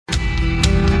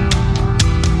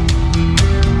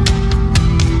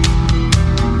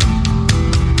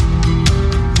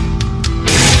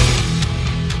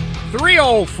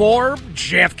8:04,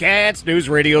 Jeff Katz, News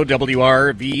Radio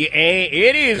WRVA.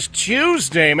 It is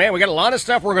Tuesday, man. We got a lot of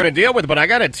stuff we're going to deal with, but I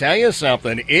got to tell you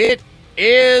something. It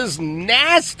is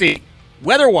nasty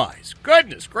weather-wise.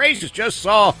 Goodness gracious, just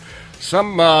saw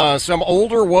some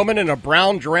older woman in a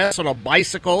brown dress on a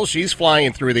bicycle. She's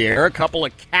flying through the air. A couple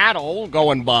of cattle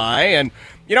going by, and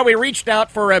we reached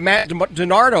out for Matt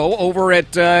DiNardo over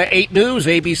at 8 News,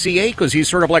 ABC 8, because he's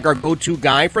sort of like our go-to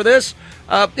guy for this.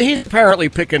 He's apparently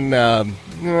picking,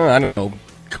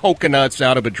 coconuts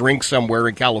out of a drink somewhere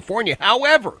in California.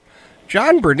 However,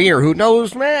 John Bernier, who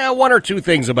knows one or two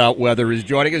things about weather, is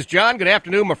joining us. John, good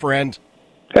afternoon, my friend.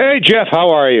 Hey, Jeff, how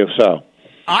are you?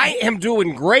 I am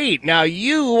doing great. Now,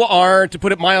 you are, to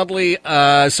put it mildly,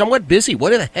 somewhat busy.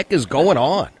 What the heck is going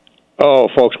on? Oh,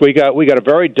 folks, we got a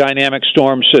very dynamic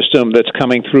storm system that's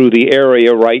coming through the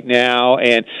area right now.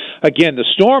 And, again, the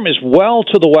storm is well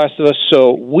to the west of us,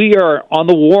 so we are on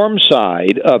the warm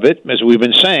side of it. As we've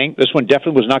been saying, this one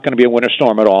definitely was not going to be a winter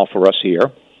storm at all for us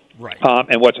here. Right.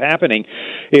 And what's happening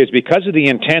is because of the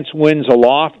intense winds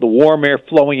aloft, the warm air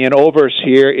flowing in over us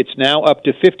here, it's now up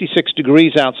to 56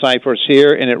 degrees outside for us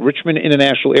here. And at Richmond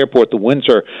International Airport, the winds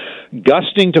are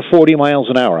gusting to 40 miles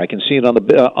an hour. I can see it on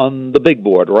the big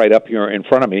board right up here in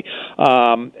front of me.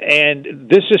 And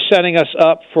this is setting us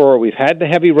up for, we've had the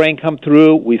heavy rain come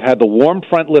through. We've had the warm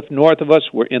front lift north of us.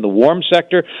 We're in the warm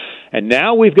sector. And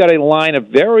now we've got a line of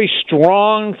very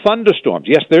strong thunderstorms.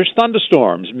 Yes, there's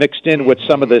thunderstorms mixed in with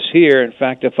some of this here. In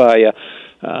fact, if I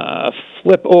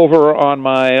flip over on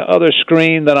my other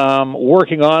screen that I'm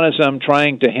working on as I'm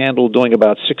trying to handle doing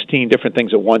about 16 different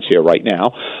things at once here right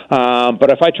now.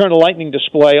 But if I turn the lightning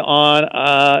display on,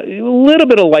 a little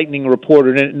bit of lightning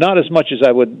reported in it, not as much as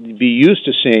I would be used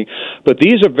to seeing. But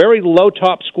these are very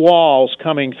low-top squalls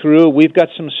coming through. We've got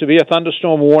some severe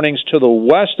thunderstorm warnings to the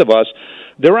west of us.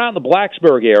 They're out in the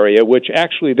Blacksburg area, which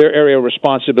actually their area of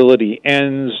responsibility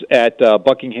ends at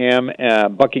Buckingham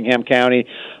County,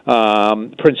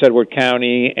 Prince Edward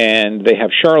County, and they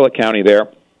have Charlotte County there.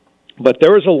 But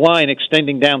there is a line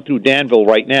extending down through Danville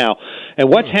right now. And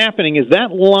what's happening is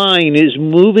that line is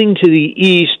moving to the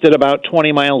east at about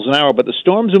 20 miles an hour, but the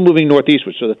storms are moving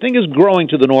northeastward. So the thing is growing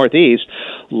to the northeast.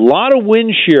 A lot of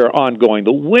wind shear ongoing.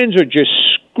 The winds are just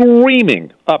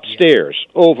screaming upstairs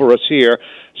over us here.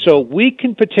 So we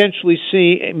can potentially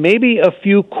see maybe a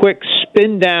few quick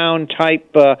spin-down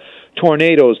type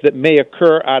tornadoes that may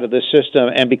occur out of this system.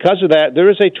 And because of that,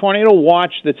 there is a tornado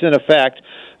watch that's in effect.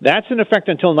 That's in effect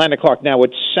until 9 o'clock. Now,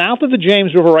 it's south of the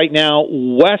James River right now,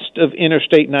 west of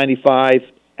Interstate 95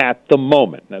 at the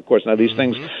moment. Now, of course, these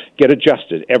things get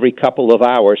adjusted every couple of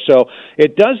hours. So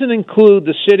it doesn't include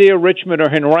the city of Richmond or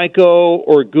Henrico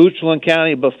or Goochland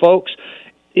County. But, folks,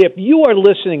 if you are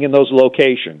listening in those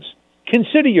locations,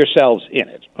 consider yourselves in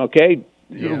it, okay?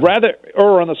 Yeah. Rather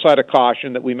err on the side of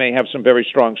caution that we may have some very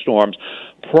strong storms,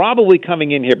 probably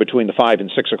coming in here between the 5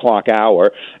 and 6 o'clock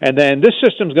hour. And then this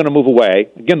system's going to move away.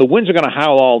 Again, the winds are going to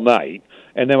howl all night.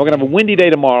 And then we're going to have a windy day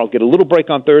tomorrow, get a little break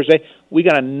on Thursday. We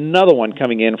got another one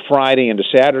coming in Friday into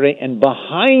Saturday. And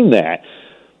behind that,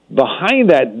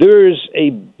 there's a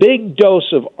big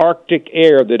dose of Arctic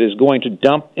air that is going to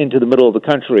dump into the middle of the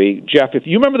country. Jeff, if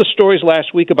you remember the stories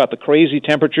last week about the crazy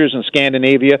temperatures in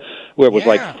Scandinavia where it was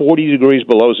like 40 degrees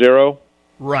below zero?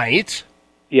 Right.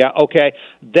 Yeah, okay.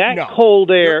 That cold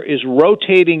air is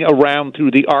rotating around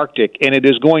through the Arctic, and it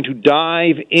is going to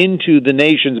dive into the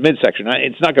nation's midsection.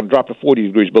 It's not going to drop to 40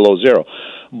 degrees below zero,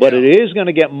 but it is going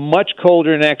to get much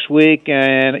colder next week.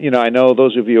 And, I know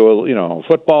those of you,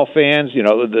 football fans,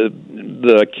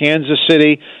 the Kansas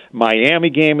City, Miami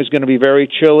game is going to be very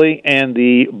chilly, and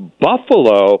the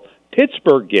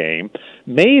Buffalo-Pittsburgh game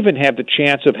may even have the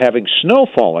chance of having snow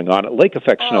falling on it, lake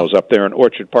effect snows up there in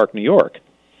Orchard Park, New York.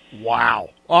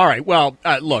 Wow. All right. Well,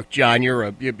 look, John, you're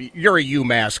a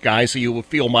UMass guy, so you will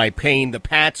feel my pain. The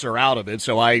Pats are out of it,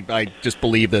 so I just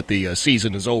believe that the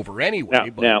season is over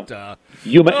anyway. Now,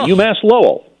 UMass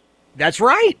Lowell. That's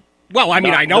right. Well, I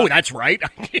mean, I know that's right.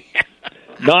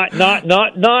 Not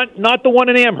the one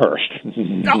in Amherst.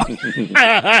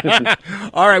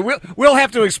 All right, we'll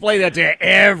have to explain that to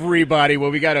everybody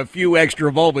when we got a few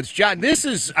extra moments. John, this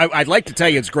is, I'd like to tell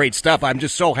you it's great stuff. I'm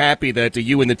just so happy that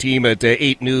you and the team at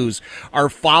 8 News are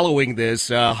following this.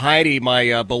 Heidi,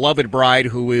 my beloved bride,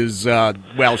 who is, she's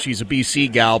a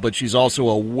BC gal, but she's also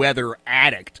a weather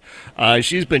addict.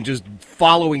 She's been just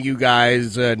following you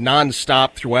guys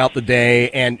nonstop throughout the day,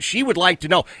 and she would like to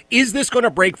know, is this going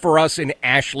to break for us in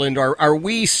Ashland? Are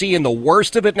we seeing the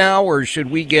worst of it now, or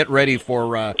should we get ready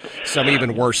for some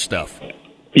even worse stuff?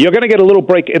 You're going to get a little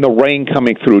break in the rain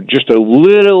coming through, just a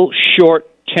little short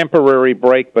temporary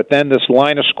break, but then this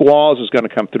line of squalls is going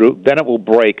to come through. Then it will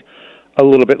break a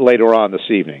little bit later on this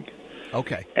evening.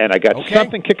 Okay. And I got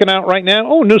something kicking out right now.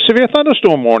 Oh, new severe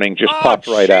thunderstorm warning just popped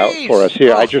right out for us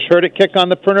here. I just heard it kick on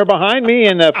the printer behind me,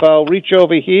 and if I'll reach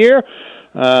over here,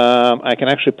 I can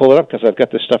actually pull it up because I've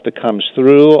got this stuff that comes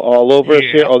through all over us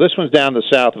here. Oh, this one's down the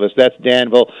south of us. That's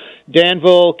Danville,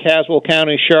 Caswell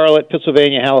County, Charlotte,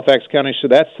 Pennsylvania, Halifax County. So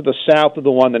that's to the south of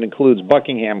the one that includes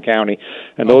Buckingham County,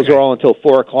 and those are all until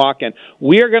 4 o'clock. And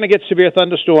we are going to get severe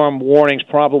thunderstorm warnings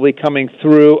probably coming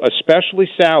through, especially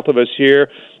south of us here.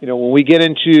 You know, when we get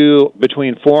into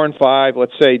between 4 and 5,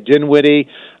 let's say Dinwiddie,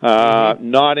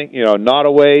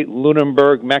 Nottoway,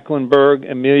 Lunenburg, Mecklenburg,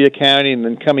 Amelia County, and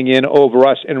then coming in over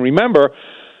us. And remember,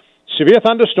 severe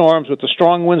thunderstorms with the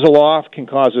strong winds aloft can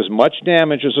cause as much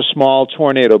damage as a small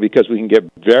tornado because we can get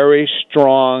very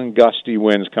strong, gusty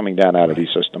winds coming down out of these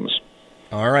systems.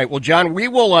 All right. Well, John, we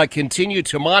will continue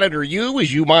to monitor you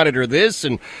as you monitor this,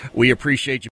 and we appreciate you.